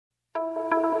Hi,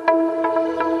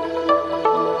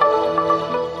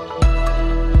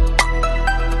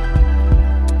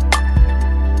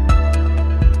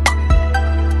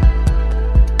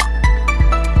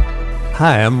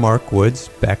 I'm Mark Woods,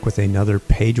 back with another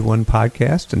Page One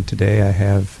podcast, and today I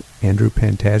have Andrew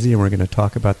Pantazi, and we're going to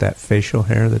talk about that facial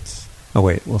hair that's... Oh,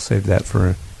 wait, we'll save that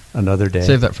for another day.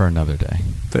 Save that for another day.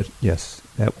 But yes,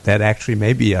 that actually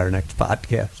may be our next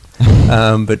podcast.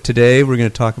 But today we're going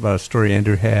to talk about a story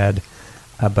Andrew had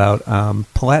about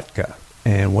Palatka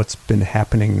and what's been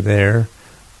happening there.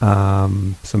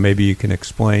 So maybe you can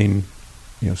explain,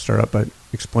 start up by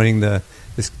explaining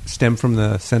this stem from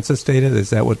the census data. Is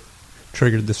that what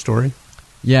triggered the story?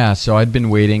 Yeah, so I'd been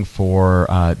waiting for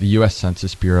the U.S.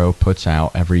 Census Bureau puts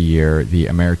out every year the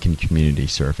American Community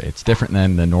Survey. It's different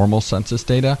than the normal census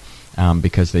data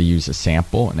because they use a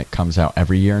sample and it comes out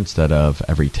every year instead of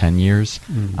every 10 years.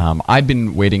 I'd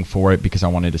been waiting for it because I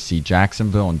wanted to see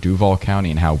Jacksonville and Duval County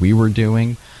and how we were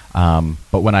doing.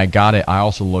 But when I got it, I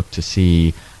also looked to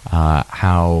see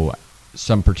how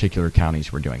some particular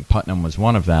counties were doing. Putnam was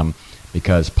one of them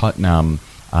because Putnam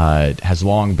has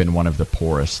long been one of the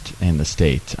poorest in the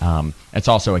state. It's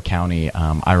also a county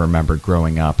I remember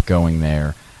growing up, going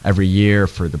there every year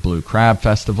for the Blue Crab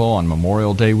Festival on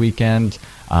Memorial Day weekend.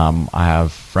 I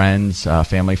have friends,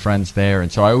 family friends there,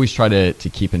 and so I always try to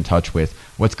keep in touch with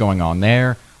what's going on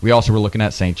there. We also were looking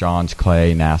at St. John's,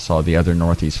 Clay, Nassau, the other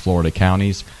Northeast Florida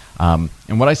counties. And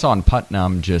what I saw in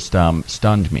Putnam just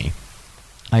stunned me.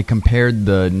 I compared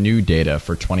the new data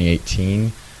for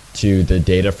 2018 to the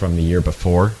data from the year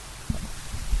before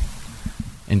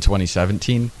in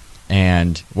 2017,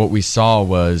 and what we saw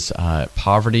was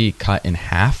poverty cut in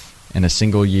half in a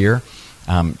single year,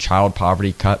 child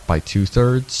poverty cut by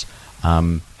 2/3,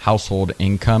 household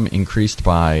income increased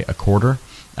by 1/4,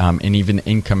 and even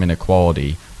income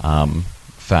inequality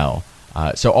fell.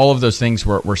 So all of those things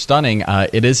were stunning.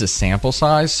 It is a sample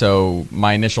size, so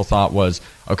my initial thought was,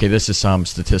 okay, this is some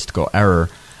statistical error.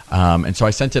 And so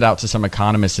I sent it out to some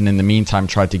economists, and in the meantime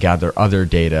tried to gather other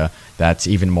data that's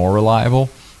even more reliable.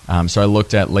 So I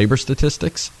looked at labor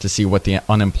statistics to see what the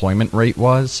unemployment rate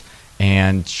was,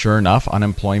 and sure enough,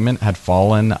 unemployment had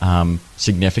fallen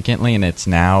significantly, and it's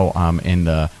now in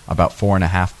the about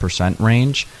 4.5%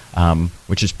 range,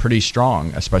 which is pretty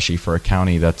strong, especially for a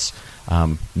county that's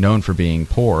known for being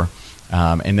poor.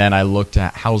 And then I looked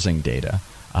at housing data.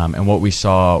 And what we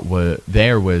saw was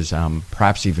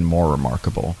perhaps even more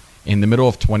remarkable. In the middle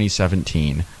of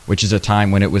 2017, which is a time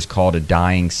when it was called a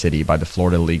dying city by the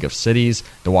Florida League of Cities,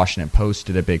 the Washington Post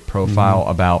did a big profile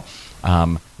about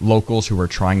locals who were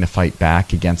trying to fight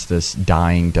back against this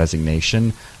dying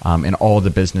designation and all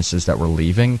the businesses that were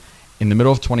leaving. In the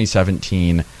middle of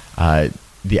 2017,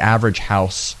 the average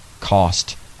house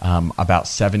cost about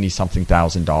 $70-something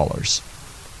thousand.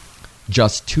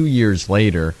 Just 2 years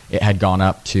later, it had gone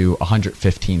up to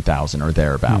 $115,000 or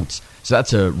thereabouts. So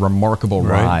that's a remarkable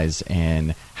rise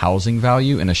in housing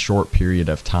value in a short period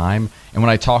of time. And when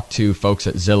I talk to folks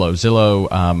at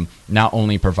Zillow not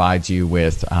only provides you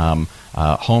with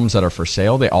homes that are for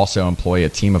sale, they also employ a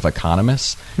team of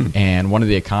economists. And one of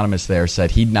the economists there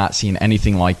said he'd not seen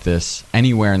anything like this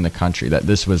anywhere in the country, that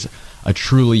this was a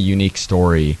truly unique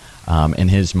story in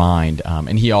his mind.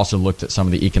 And he also looked at some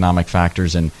of the economic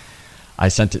factors, and I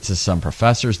sent it to some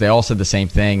professors. They all said the same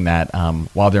thing, that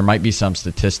while there might be some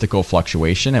statistical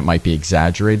fluctuation, it might be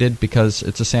exaggerated because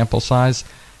it's a sample size,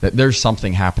 that there's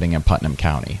something happening in Putnam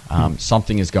County.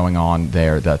 Something is going on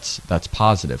there that's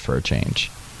positive for a change.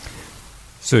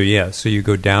 So you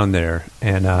go down there,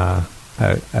 and I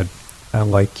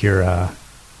like your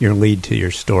lead to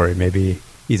your story. Maybe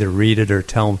either read it or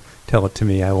tell it to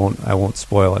me. I won't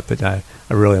spoil it, but I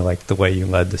really like the way you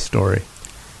led the story.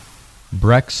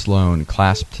 Breck Sloan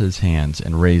clasped his hands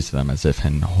and raised them as if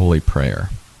in holy prayer.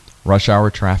 Rush hour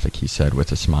traffic, he said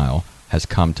with a smile, has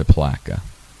come to Palatka.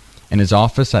 In his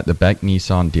office at the Beck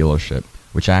Nissan dealership,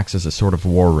 which acts as a sort of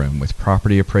war room with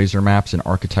property appraiser maps and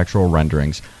architectural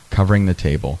renderings covering the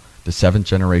table, the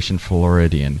seventh-generation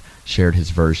Floridian shared his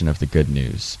version of the good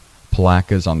news.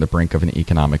 Palatka's on the brink of an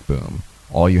economic boom.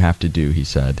 All you have to do, he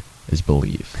said, is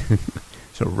believe.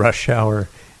 So rush hour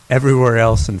everywhere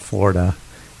else in Florida.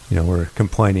 We're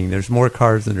complaining there's more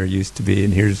cars than there used to be,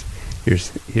 and here's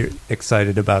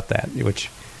excited about that, which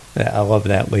I love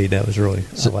that lead. That was really,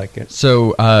 I like it.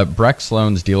 So Breck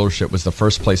Sloan's dealership was the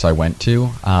first place I went to.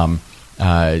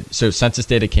 So census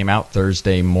data came out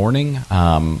Thursday morning,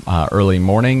 early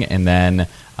morning, and then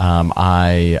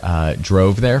I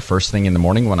drove there first thing in the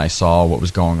morning when I saw what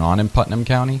was going on in Putnam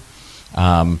County.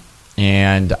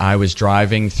 And I was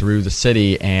driving through the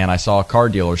city, and I saw a car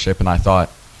dealership, and I thought,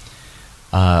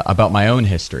 about my own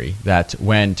history, that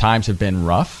when times have been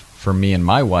rough for me and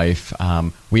my wife,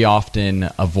 we often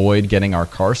avoid getting our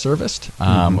car serviced.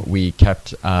 We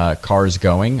kept cars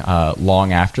going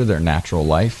long after their natural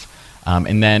life.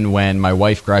 And then when my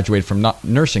wife graduated from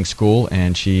nursing school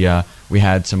and we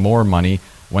had some more money,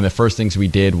 one of the first things we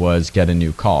did was get a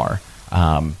new car.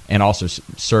 And also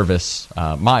service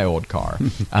my old car.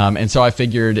 And so I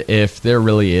figured if there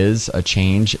really is a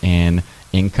change in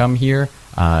income here,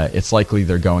 it's likely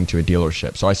they're going to a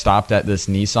dealership. So I stopped at this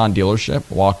Nissan dealership,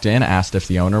 walked in, asked if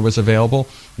the owner was available.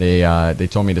 They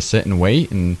told me to sit and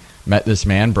wait, and met this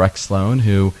man, Breck Sloan,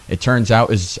 who it turns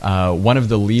out is one of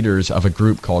the leaders of a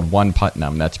group called One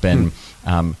Putnam that's been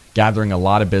gathering a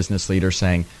lot of business leaders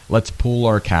saying, let's pool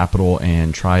our capital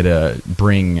and try to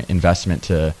bring investment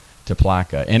to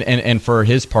Palatka. And for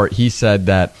his part, he said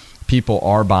that people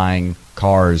are buying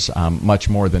cars much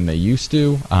more than they used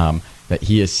to, that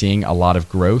he is seeing a lot of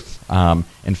growth.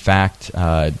 In fact,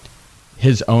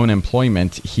 his own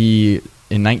employment,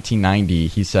 in 1990,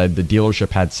 he said the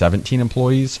dealership had 17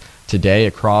 employees. Today,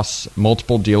 across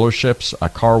multiple dealerships, a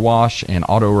car wash, and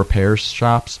auto repair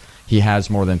shops, he has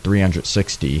more than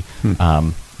 360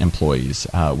 employees,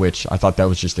 which I thought that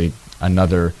was just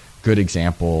another good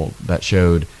example that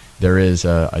showed there is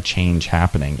a change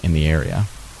happening in the area.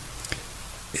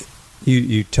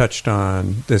 You touched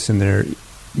on this in there,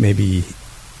 maybe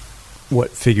what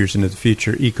figures into the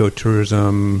future,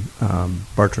 ecotourism,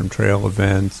 Bartram Trail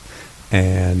events,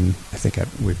 and I think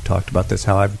we've talked about this,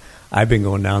 how I've been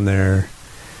going down there,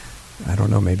 I don't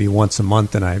know, maybe once a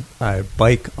month, and I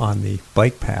bike on the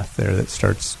bike path there that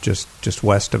starts just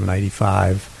west of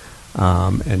 95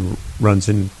 and runs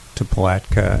into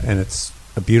Palatka, and it's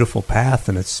a beautiful path,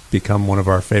 and it's become one of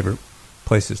our favorite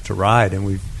places to ride. And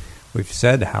we've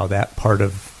said how that part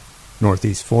of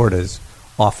Northeast Florida is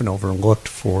often overlooked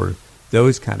for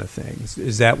those kind of things.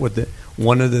 Is that what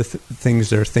one of the things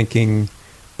they're thinking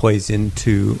plays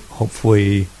into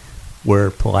hopefully where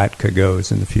Palatka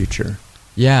goes in the future?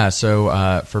 Yeah,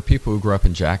 so for people who grew up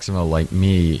in Jacksonville like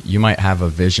me, you might have a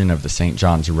vision of the St.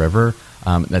 Johns River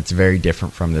that's very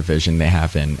different from the vision they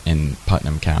have in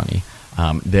Putnam County.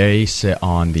 They sit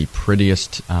on the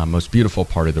prettiest, most beautiful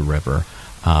part of the river.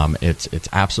 It's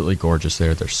absolutely gorgeous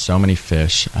there. There's so many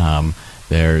fish.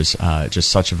 There's just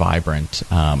such vibrant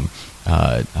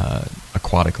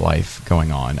aquatic life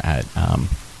going on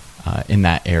in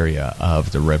that area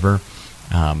of the river.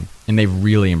 And they've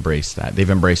really embraced that. They've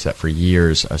embraced that for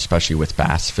years, especially with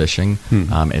bass fishing.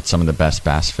 It's some of the best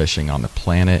bass fishing on the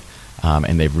planet.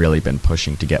 And they've really been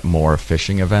pushing to get more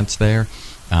fishing events there.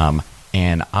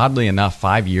 And oddly enough,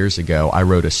 5 years ago, I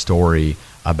wrote a story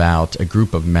about a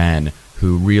group of men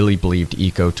who really believed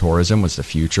ecotourism was the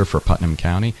future for Putnam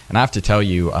County. And I have to tell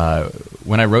you,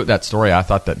 when I wrote that story, I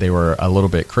thought that they were a little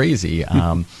bit crazy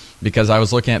because I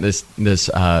was looking at this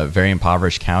very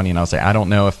impoverished county, and I was like, I don't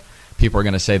know if people are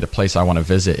going to say the place I want to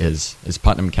visit is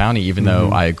Putnam County, even though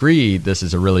I agree this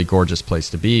is a really gorgeous place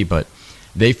to be. But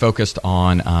they focused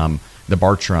on the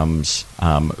Bartrams,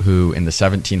 who in the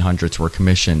 1700s were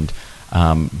commissioned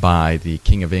by the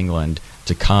King of England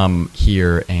to come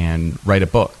here and write a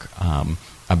book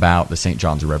about the St.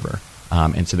 Johns River.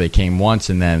 And so they came once,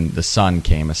 and then the son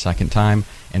came a second time.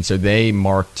 And so they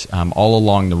marked all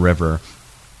along the river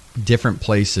different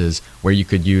places where you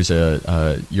could use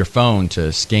your phone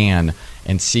to scan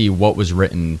and see what was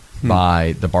written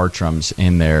by the Bartrams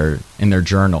in their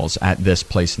journals at this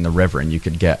place in the river, and you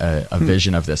could get a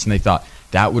vision of this. And they thought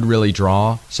that would really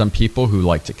draw some people who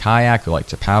like to kayak, who like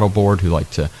to paddleboard, who like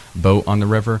to boat on the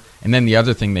river. And then the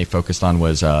other thing they focused on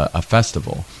was a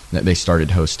festival that they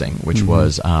started hosting, which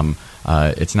was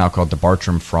it's now called the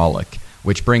Bartram Frolic,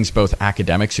 which brings both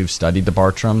academics who've studied the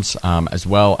Bartrams as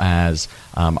well as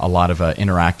a lot of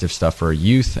interactive stuff for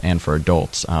youth and for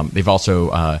adults. They've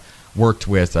also worked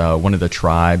with one of the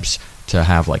tribes to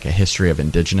have like a history of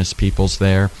indigenous peoples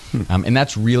there. And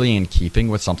that's really in keeping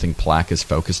with something Palatka is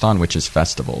focused on, which is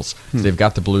festivals. So they've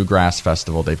got the Bluegrass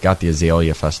Festival, they've got the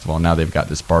Azalea Festival, and now they've got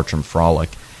this Bartram Frolic.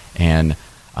 And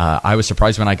I was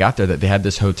surprised when I got there that they had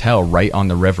this hotel right on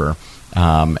the river,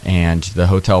 and the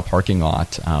hotel parking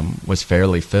lot was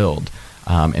fairly filled.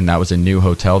 And that was a new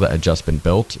hotel that had just been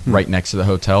built. Right next to the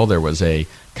hotel, there was a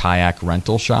kayak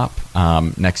rental shop.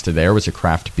 Next to there was a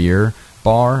craft beer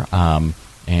bar.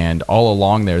 And all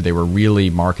along there, they were really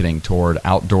marketing toward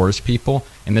outdoors people.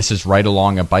 And this is right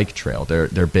along a bike trail.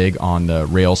 They're big on the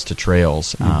rails to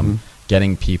trails,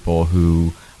 getting people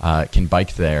who can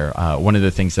bike there. One of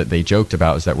the things that they joked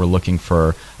about is that we're looking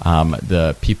for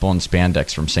the people in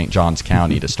spandex from St. Johns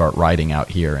County to start riding out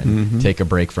here and take a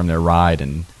break from their ride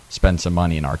and spend some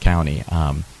money in our county.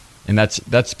 And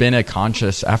that's been a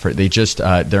conscious effort. They just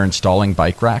they're installing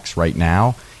bike racks right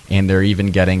now, and they're even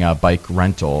getting a bike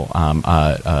rental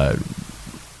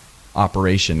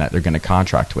operation that they're going to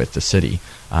contract with the city,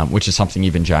 which is something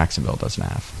even Jacksonville doesn't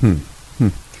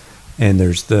have. And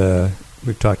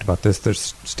we've talked about this,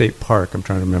 there's State Park. I'm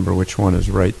trying to remember which one is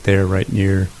right there, right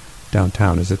near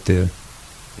downtown. Is it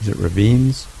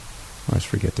Ravines? I always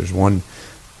forget. There's one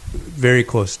very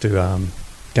close to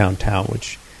downtown,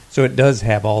 so it does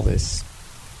have all this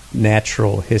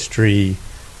natural history.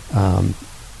 And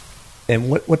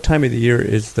what time of the year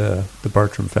is the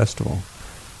Bartram Festival?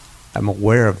 I'm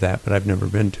aware of that, but I've never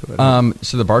been to it.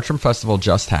 So the Bartram Festival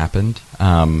just happened.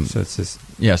 So it's this.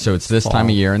 Yeah, so it's this fall. time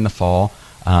of year in the fall.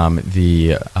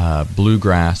 The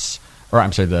bluegrass,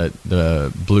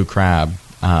 the blue crab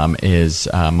is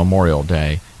Memorial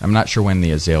Day. I'm not sure when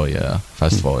the Azalea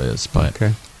Festival is, but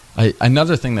okay.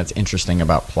 Another thing that's interesting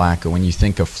about Palatka, when you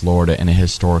think of Florida in a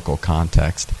historical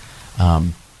context,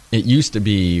 it used to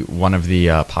be one of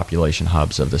the population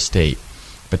hubs of the state,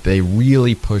 but they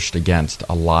really pushed against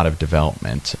a lot of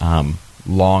development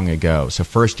long ago. So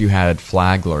first you had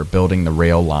Flagler building the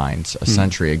rail lines a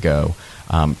century ago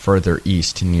further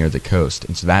east near the coast,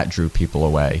 and so that drew people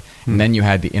away. And then you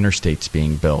had the interstates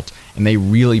being built, and they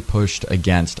really pushed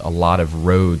against a lot of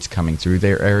roads coming through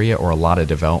their area or a lot of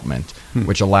development,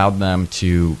 which allowed them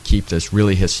to keep this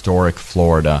really historic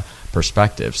Florida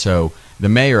perspective. So the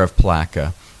mayor of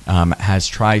Palatka has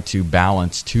tried to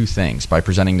balance two things by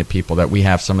presenting to people that we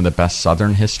have some of the best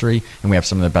Southern history and we have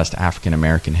some of the best African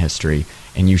American history,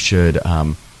 and you should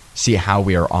see how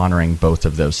we are honoring both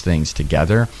of those things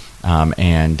together.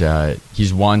 And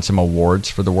he's won some awards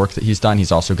for the work that he's done.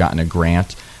 He's also gotten a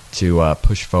grant to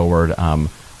push forward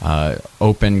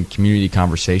open community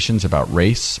conversations about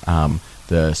race.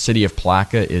 The city of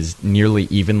Palatka is nearly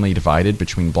evenly divided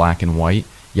between black and white,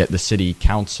 yet the city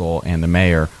council and the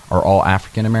mayor are all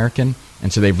African American.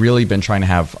 And so they've really been trying to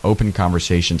have open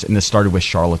conversations. And this started with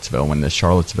Charlottesville. When the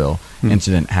Charlottesville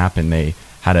incident happened, they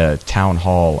had a town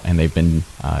hall, and they've been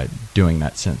doing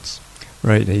that since.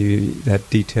 Right. That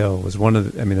detail was one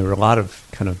of the, there were a lot of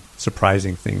kind of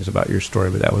surprising things about your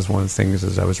story, but that was one of the things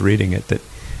as I was reading it that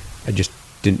I just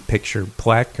didn't picture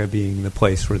Palatka being the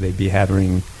place where they'd be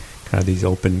having kind of these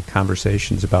open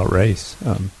conversations about race.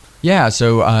 Yeah,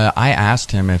 so I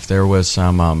asked him if there was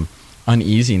some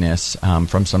uneasiness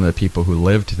from some of the people who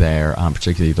lived there,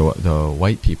 particularly the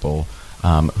white people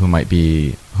who might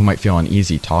feel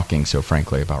uneasy talking so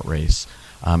frankly about race.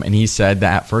 And he said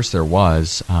that at first there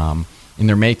was, and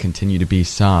there may continue to be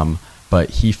some, but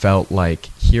he felt like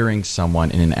hearing someone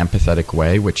in an empathetic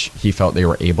way, which he felt they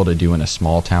were able to do in a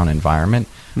small town environment,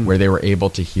 where they were able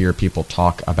to hear people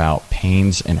talk about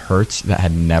pains and hurts that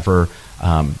had never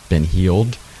been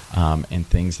healed, and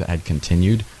things that had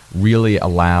continued, really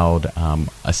allowed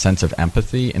a sense of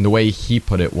empathy. And the way he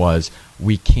put it was,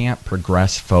 we can't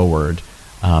progress forward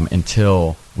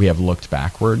until we have looked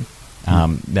backward.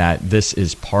 That this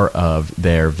is part of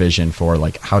their vision for,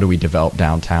 like, how do we develop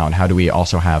downtown? How do we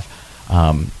also have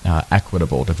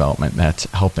equitable development that's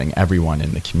helping everyone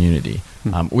in the community?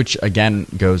 Which again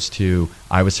goes to,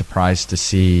 I was surprised to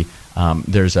see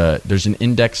there's an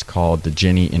index called the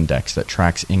Gini Index that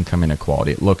tracks income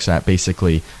inequality. It looks at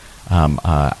basically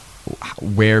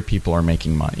where people are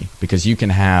making money, because you can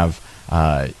have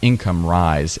income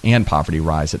rise and poverty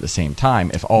rise at the same time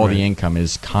if all the income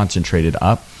is concentrated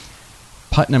up.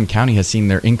 Putnam County has seen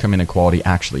their income inequality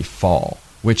actually fall,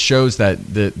 which shows that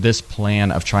this plan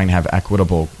of trying to have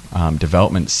equitable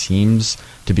development seems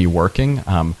to be working.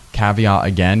 Caveat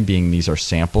again being these are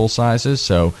sample sizes,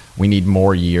 so we need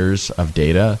more years of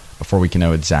data before we can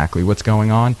know exactly what's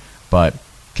going on. But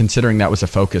considering that was a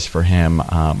focus for him,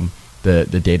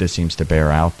 the data seems to bear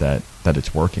out that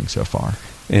it's working so far.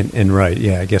 And right,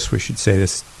 yeah, I guess we should say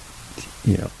this,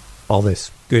 all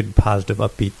this good, positive,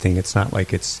 upbeat thing, it's not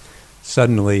like it's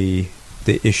suddenly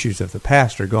the issues of the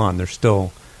past are gone. There's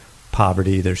still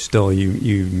poverty. There's still,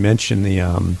 you mentioned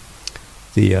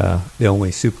the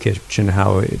only soup kitchen,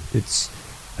 how it's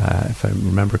if I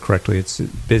remember correctly, it's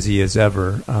busy as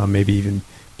ever, maybe even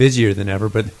busier than ever.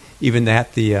 But even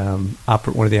that,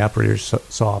 one of the operators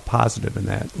saw a positive in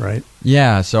that, right?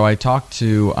 Yeah. So I talked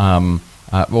to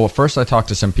first I talked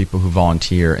to some people who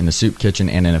volunteer in the soup kitchen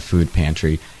and in a food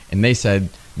pantry, and they said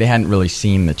they hadn't really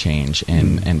seen the change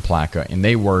in Palatka, and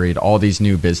they worried all these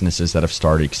new businesses that have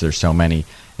started, because there's so many,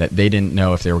 that they didn't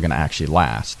know if they were going to actually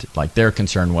last. Like, their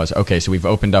concern was, okay, so we've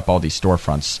opened up all these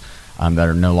storefronts that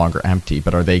are no longer empty,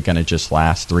 but are they going to just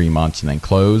last 3 months and then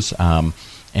close? And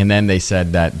then they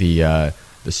said that the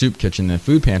the soup kitchen and the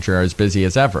food pantry are as busy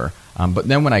as ever. But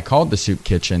then when I called the soup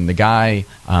kitchen, the guy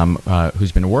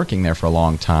who's been working there for a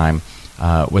long time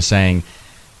was saying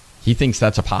he thinks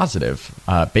that's a positive.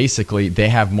 Basically, they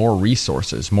have more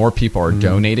resources. More people are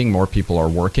donating, more people are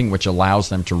working, which allows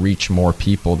them to reach more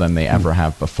people than they ever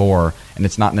have before. And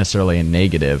it's not necessarily a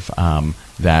negative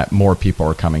that more people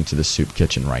are coming to the soup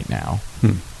kitchen right now.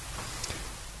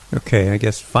 Okay, I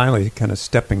guess finally kind of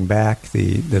stepping back,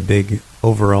 the big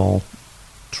overall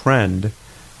trend,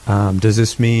 does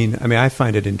this mean, I mean, I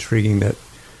find it intriguing that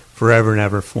forever and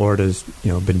ever Florida's,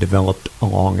 been developed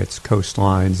along its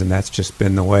coastlines, and that's just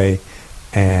been the way,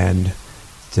 and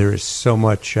there is so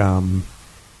much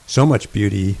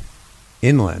beauty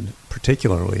inland,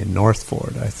 particularly in North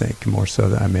Florida, I think, more so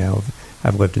than, I mean,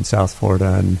 I've lived in South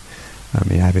Florida, and I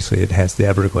mean, obviously it has the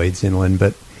Everglades inland,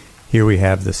 but here we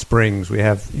have the springs. We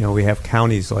have, we have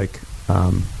counties like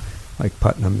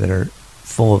Putnam that are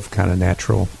full of kind of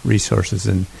natural resources.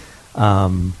 And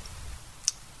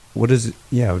what does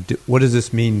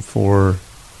this mean for,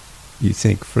 you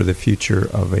think, for the future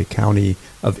of a county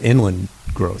of inland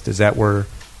growth? Is that where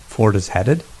Florida's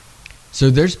headed? So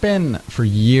there's been, for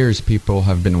years, people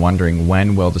have been wondering,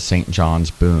 when will the St. John's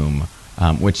boom,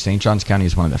 which St. Johns County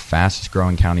is one of the fastest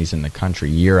growing counties in the country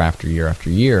year after year after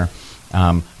year.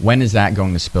 When is that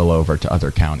going to spill over to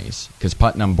other counties? Because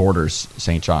Putnam borders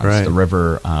St. John's. Right. The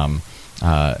river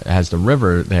has the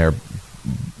river there,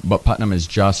 but Putnam is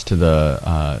just to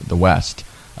the west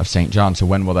of St. John. So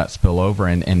when will that spill over?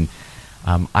 And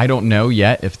I don't know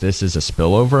yet if this is a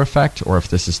spillover effect or if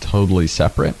this is totally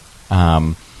separate.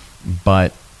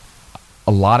 But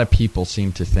a lot of people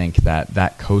seem to think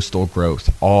that coastal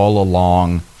growth all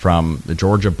along from the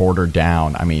Georgia border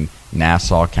down, I mean,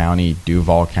 Nassau County,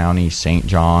 Duval County, St.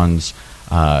 John's,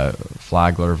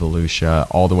 Flagler, Volusia,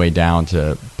 all the way down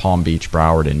to Palm Beach,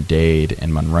 Broward, and Dade,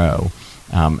 and Monroe,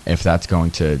 if that's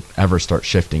going to ever start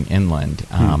shifting inland.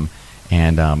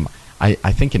 I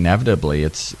think inevitably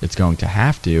it's going to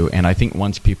have to, and I think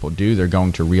once people do, they're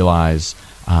going to realize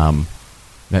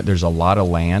that there's a lot of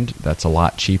land that's a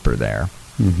lot cheaper there.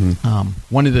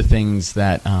 One of the things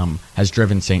that has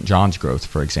driven St. John's growth,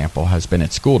 for example, has been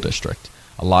its school district.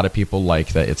 A lot of people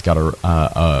like that it's got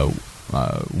a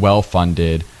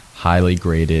well-funded, highly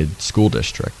graded school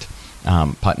district.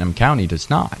 Putnam County does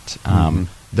not,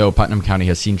 though Putnam County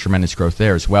has seen tremendous growth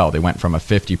there as well. They went from a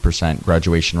 50%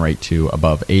 graduation rate to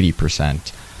above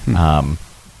 80%.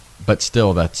 But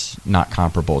still, that's not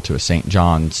comparable to a St.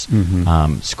 John's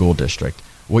school district.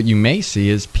 What you may see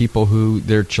is people who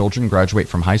their children graduate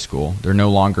from high school. They're no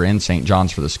longer in St.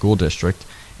 John's for the school district,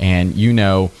 and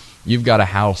you've got a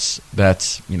house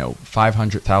that's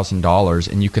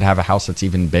 $500,000, and you could have a house that's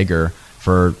even bigger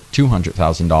for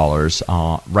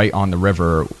 $200,000 right on the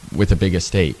river with a big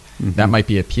estate. That might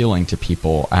be appealing to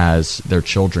people as their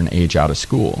children age out of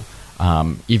school,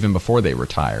 even before they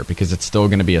retire, because it's still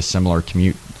going to be a similar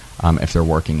commute if they're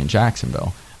working in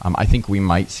Jacksonville. I think we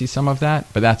might see some of that,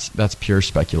 but that's pure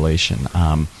speculation.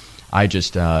 I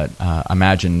just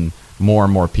imagine more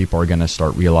and more people are going to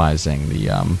start realizing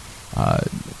the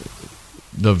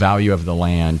value of the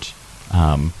land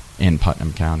in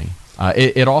Putnam County.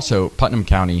 It also, Putnam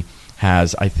County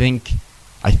has, I think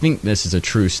this is a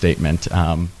true statement,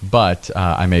 but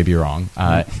I may be wrong,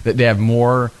 that they have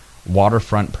more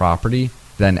waterfront property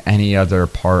than any other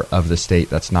part of the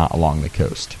state that's not along the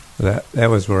coast. That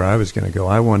was where I was going to go.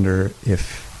 I wonder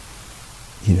if,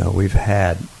 we've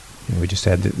had, we just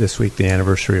had this week the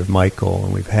anniversary of Michael,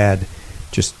 and we've had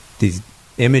just these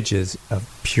images of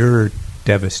pure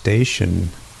devastation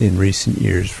in recent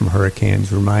years from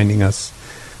hurricanes, reminding us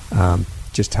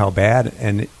just how bad.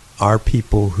 And our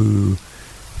people who,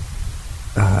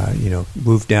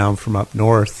 move down from up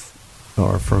north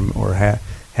or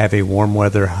have a warm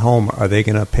weather home, are they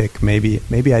going to pick, maybe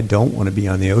I don't want to be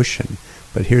on the ocean,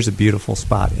 but here's a beautiful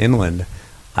spot inland?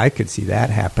 I could see that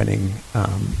happening,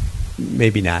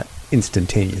 maybe not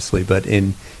instantaneously, but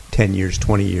in 10 years,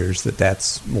 20 years,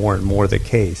 that's more and more the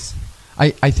case.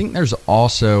 I think there's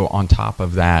also, on top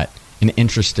of that, an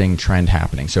interesting trend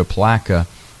happening. So Palatka,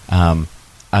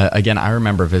 again, I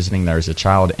remember visiting there as a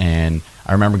child, and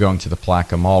I remember going to the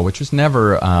Palatka Mall, which was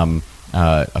never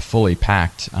a fully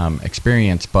packed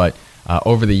experience, but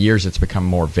over the years it's become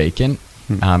more vacant.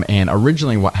 And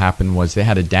originally what happened was they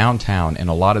had a downtown, and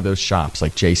a lot of those shops,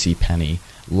 like J.C. Penney,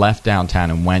 left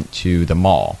downtown and went to the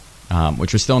mall,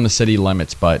 which was still in the city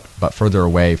limits, but further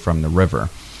away from the river.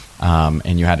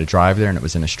 And you had to drive there, and it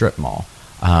was in a strip mall.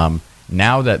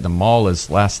 Now that the mall is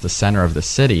less the center of the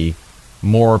city,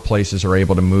 more places are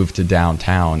able to move to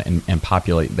downtown and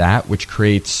populate that, which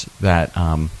creates that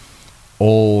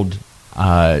old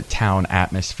town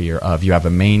atmosphere of you have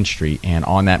a main street, and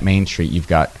on that main street you've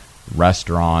got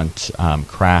restaurant,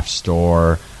 craft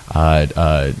store,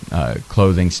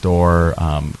 clothing store,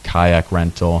 kayak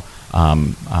rental,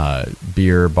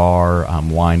 beer bar,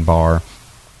 wine bar,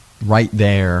 right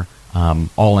there,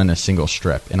 all in a single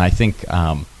strip. And I think,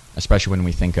 especially when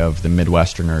we think of the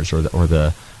Midwesterners or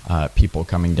the people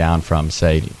coming down from,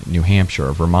 say, New Hampshire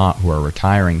or Vermont who are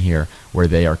retiring here, where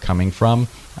they are coming from,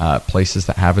 places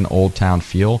that have an old town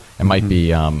feel, it might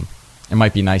be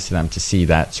nice to them to see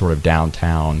that sort of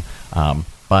downtown.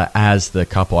 But as the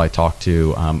couple I talked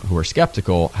to who are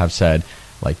skeptical have said,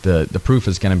 like the proof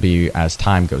is going to be as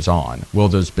time goes on. Will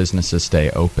those businesses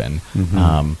stay open,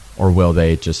 or will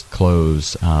they just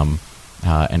close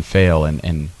and fail?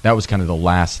 And that was kind of the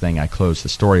last thing I closed the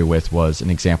story with, was an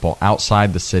example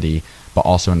outside the city, but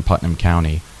also in Putnam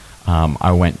County.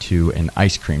 I went to an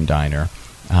ice cream diner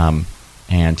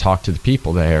and talked to the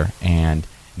people there, and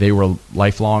they were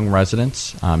lifelong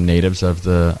residents, natives of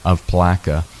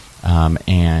Palatka,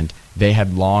 and they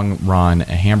had long run a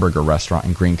hamburger restaurant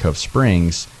in Green Cove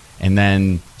Springs, and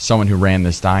then someone who ran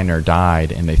this diner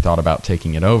died, and they thought about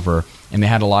taking it over, and they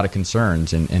had a lot of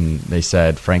concerns, and they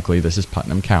said, frankly, this is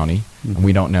Putnam County, and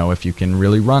we don't know if you can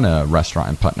really run a restaurant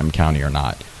in Putnam County or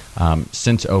not.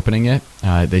 Since opening it,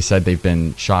 they said they've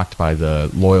been shocked by the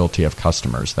loyalty of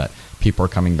customers, that people are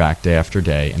coming back day after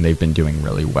day, and they've been doing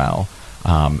really well.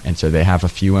 And so they have a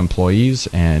few employees,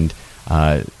 and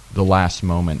the last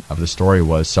moment of the story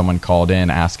was someone called in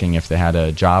asking if they had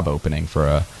a job opening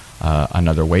for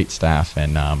another wait staff,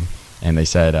 and they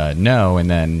said no, and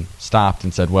then stopped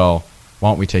and said, well, why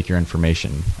don't we take your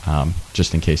information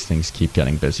just in case things keep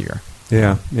getting busier.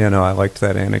 Yeah, no, I liked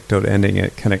that anecdote ending.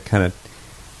 It kind of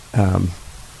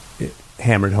it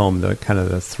hammered home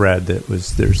the thread that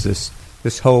was, there's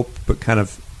this hope, but kind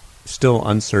of still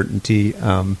uncertainty,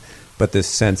 but this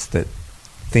sense that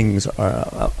things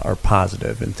are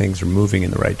positive and things are moving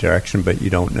in the right direction, but you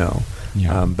don't know.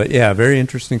 Yeah. But yeah, very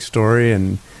interesting story,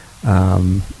 and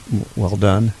well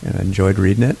done, and I enjoyed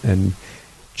reading it. And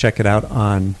check it out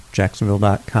on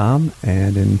Jacksonville.com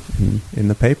and in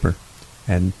the paper.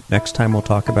 And next time we'll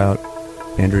talk about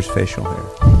Andrew's facial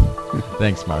hair.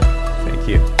 Thanks, Mark. Thank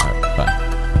you.